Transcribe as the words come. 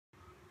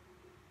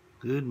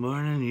Good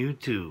morning,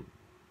 YouTube.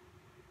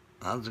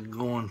 How's it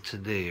going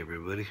today,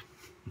 everybody?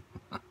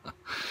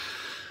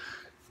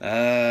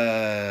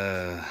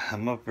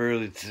 I'm up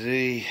early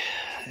today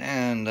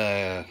and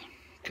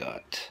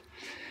got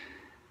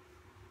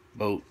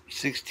about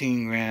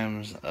 16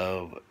 grams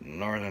of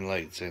Northern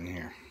Lights in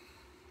here.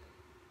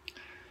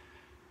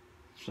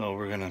 So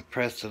we're gonna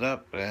press it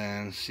up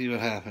and see what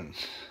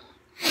happens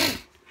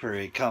for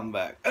a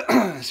comeback.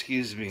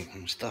 Excuse me,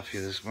 I'm stuffy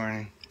this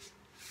morning.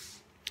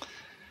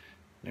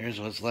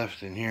 There's what's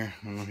left in here.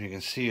 I don't know if you can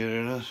see it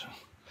or not.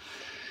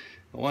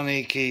 One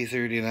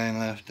AK-39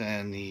 left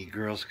and the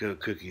Girl Scout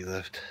cookie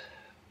left.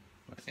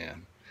 But yeah,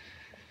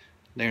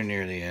 they're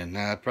near the end.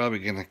 Now I'm probably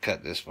gonna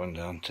cut this one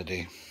down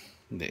today,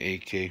 the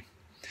AK.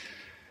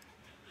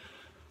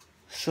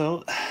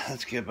 So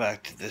let's get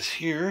back to this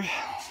here.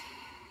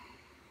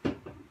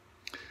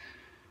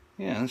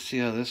 Yeah, let's see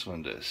how this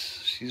one does.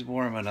 She's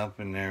warming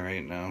up in there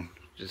right now.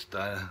 Just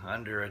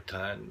under a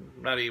ton,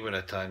 not even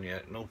a ton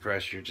yet. No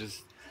pressure,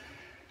 just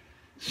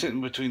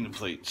sitting between the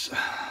plates.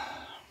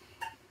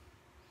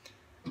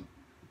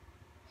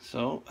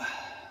 So,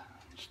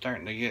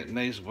 starting to get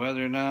nice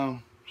weather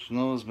now.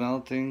 Snow's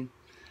melting.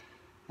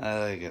 I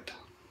like it.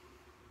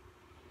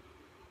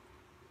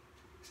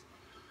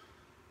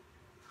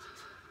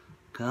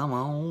 Come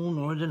on,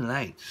 Northern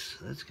Lights.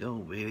 Let's go,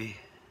 baby.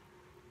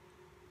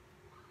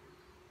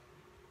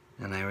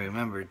 And I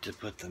remembered to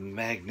put the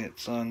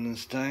magnets on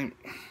this time.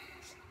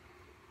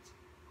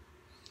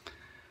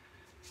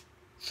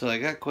 So I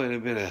got quite a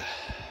bit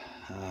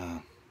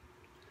of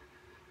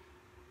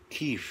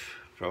keef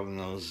from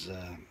those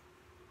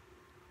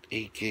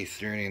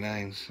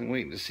AK-39s. I'm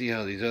waiting to see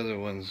how these other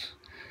ones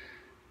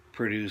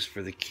produce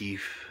for the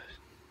keef.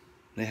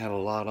 They had a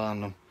lot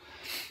on them.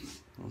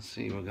 Let's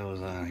see what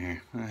goes on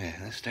here. Okay,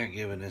 let's start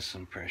giving this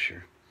some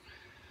pressure.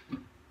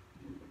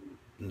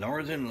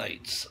 Northern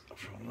Lights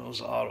from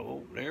those auto.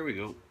 Oh, there we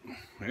go.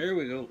 There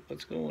we go.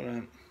 What's going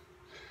on?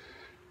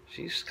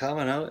 She's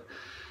coming out,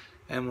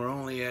 and we're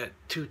only at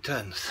 2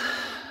 tons.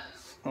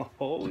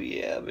 Oh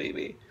yeah,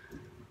 baby.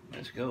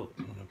 Let's go.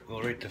 I'm gonna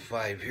go right to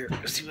 5 here.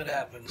 Let's see what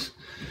happens.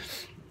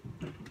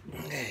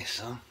 Okay,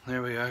 so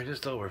there we are,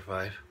 just over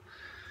 5.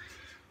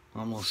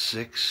 Almost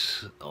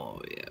 6.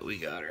 Oh yeah, we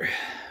got her.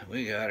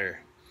 We got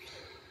her.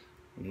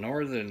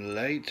 Northern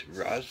Light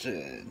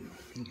Rosin.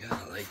 You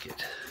gotta like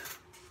it.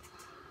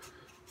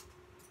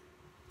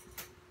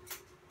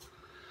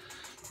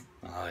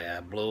 Oh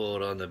yeah,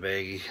 blowout on the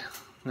baggie.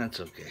 That's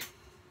okay.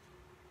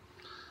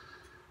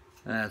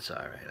 That's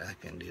alright, I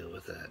can deal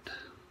with that.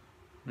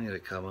 I gotta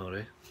come out,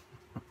 eh?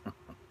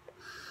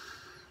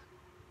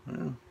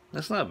 Well,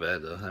 that's not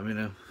bad though. I mean,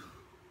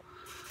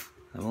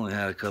 I've only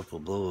had a couple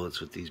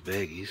blowouts with these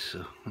baggies,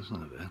 so that's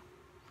not bad.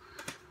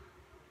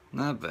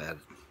 Not bad.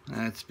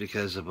 That's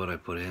because of what I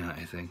put in,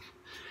 I think.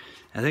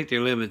 I think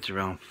their limit's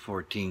around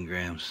 14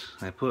 grams.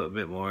 I put a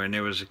bit more, and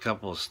there was a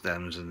couple of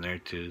stems in there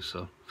too,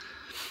 so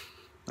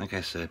like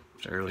I said,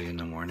 it's early in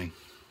the morning.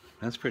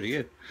 That's pretty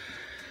good.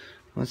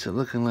 What's it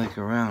looking like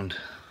around?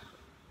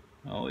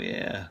 Oh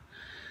yeah.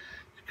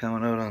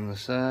 Coming out on the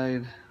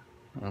side.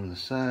 On the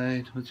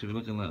side. What's it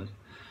looking like?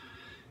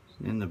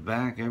 In the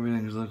back,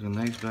 everything's looking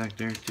nice back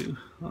there too.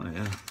 Oh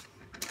yeah.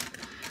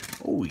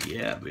 Oh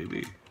yeah,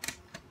 baby.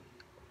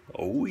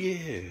 Oh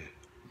yeah.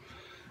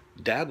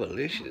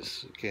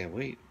 Dabalicious. Can't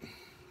wait.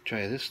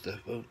 Try this stuff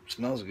out.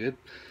 Smells good.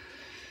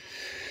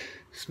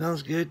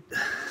 Smells good.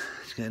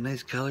 It's got a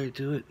nice color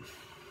to it.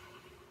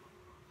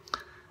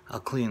 I'll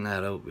clean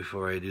that out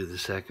before I do the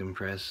second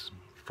press.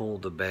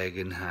 Fold the bag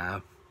in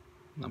half.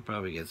 I'll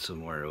probably get some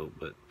more out,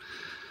 but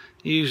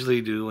you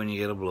usually do when you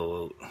get a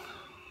blowout.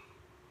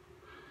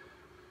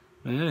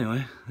 But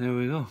anyway, there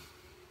we go.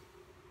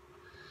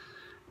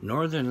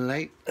 Northern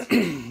Light,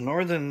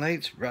 Northern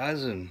Lights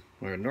Rosin,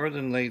 or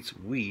Northern Lights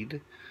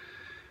weed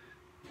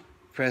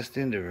pressed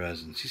into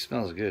rosin. She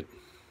smells good.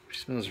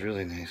 She smells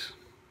really nice.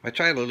 I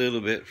tried a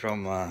little bit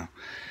from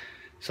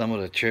some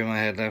of the trim I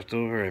had left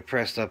over. I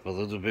pressed up a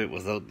little bit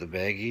without the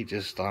baggie,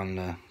 just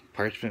on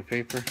parchment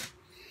paper.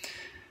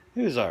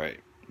 It was alright.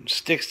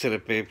 Sticks to the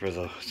paper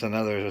though. It's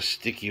another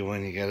sticky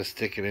one. You gotta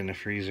stick it in the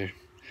freezer.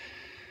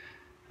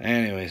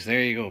 Anyways,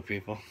 there you go,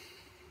 people.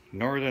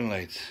 Northern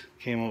Lights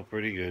came out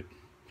pretty good.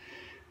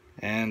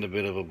 And a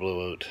bit of a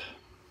blowout.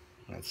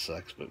 That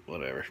sucks, but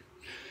whatever.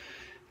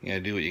 You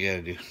gotta do what you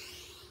gotta do.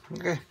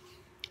 Okay.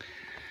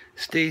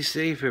 Stay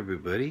safe,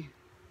 everybody.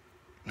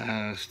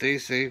 Stay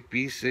safe,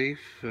 be safe.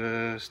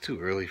 It's too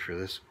early for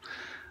this.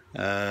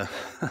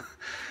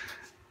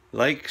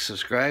 Like,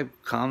 subscribe,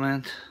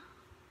 comment.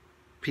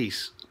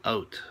 Peace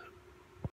out.